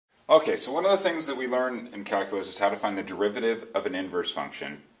Okay, so one of the things that we learn in calculus is how to find the derivative of an inverse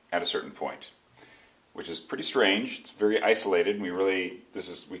function at a certain point, which is pretty strange. It's very isolated. We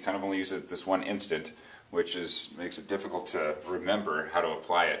kind of only use it at this one instant, which makes it difficult to remember how to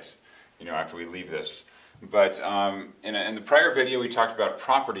apply it, after we leave this. But in the prior video, we talked about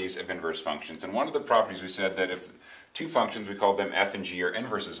properties of inverse functions, and one of the properties we said that if two functions, we called them f and g, are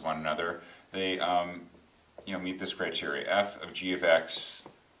inverses of one another, they meet this criteria: f of g of x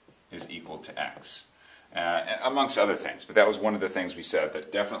is equal to x, amongst other things. But that was one of the things we said,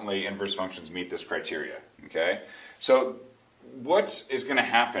 that definitely inverse functions meet this criteria. Okay, so what is going to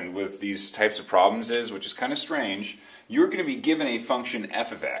happen with these types of problems is, which is kind of strange, you're going to be given a function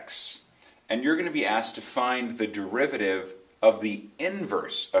f of x, and you're going to be asked to find the derivative of the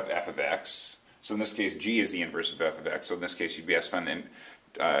inverse of f of x. So in this case, g is the inverse of f of x. So in this case, you'd be asked to find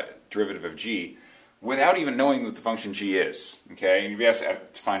the derivative of g without even knowing what the function g is. Okay, and you'd be asked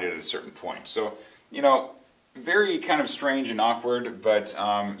to find it at a certain point. So, very kind of strange and awkward, but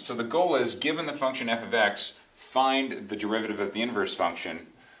so the goal is, given the function f of x, find the derivative of the inverse function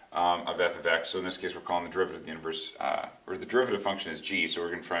of f of x. So in this case, we're calling the derivative of the inverse, or the derivative function is g, so we're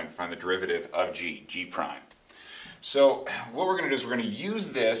going to try and find the derivative of g prime. So what we're going to do is we're going to use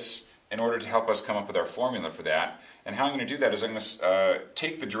this in order to help us come up with our formula for that. And how I'm going to do that is I'm going to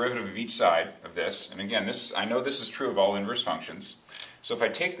take the derivative of each side of this, and again, I know this is true of all inverse functions. So if I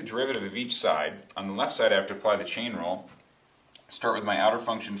take the derivative of each side, on the left side I have to apply the chain rule. Start with my outer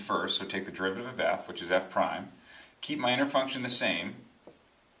function first, so take the derivative of f, which is f prime, keep my inner function the same,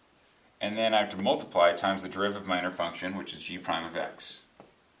 and then I have to multiply times the derivative of my inner function, which is g prime of x.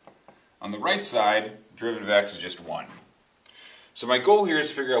 On the right side, derivative of x is just 1. So my goal here is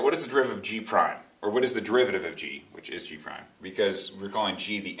to figure out what is the derivative of g prime, or what is the derivative of g, which is g prime, because we're calling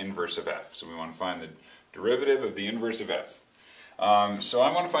g the inverse of f. So we want to find the derivative of the inverse of f. So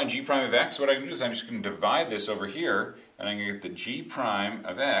I want to find g prime of x. What I can do is I'm just going to divide this over here, and I'm going to get the g prime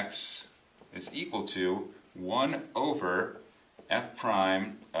of x is equal to 1 over f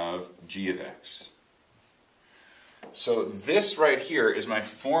prime of g of x. So this right here is my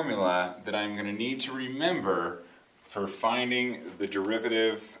formula that I'm going to need to remember for finding the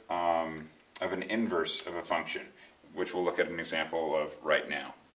derivative of an inverse of a function, which we'll look at an example of right now.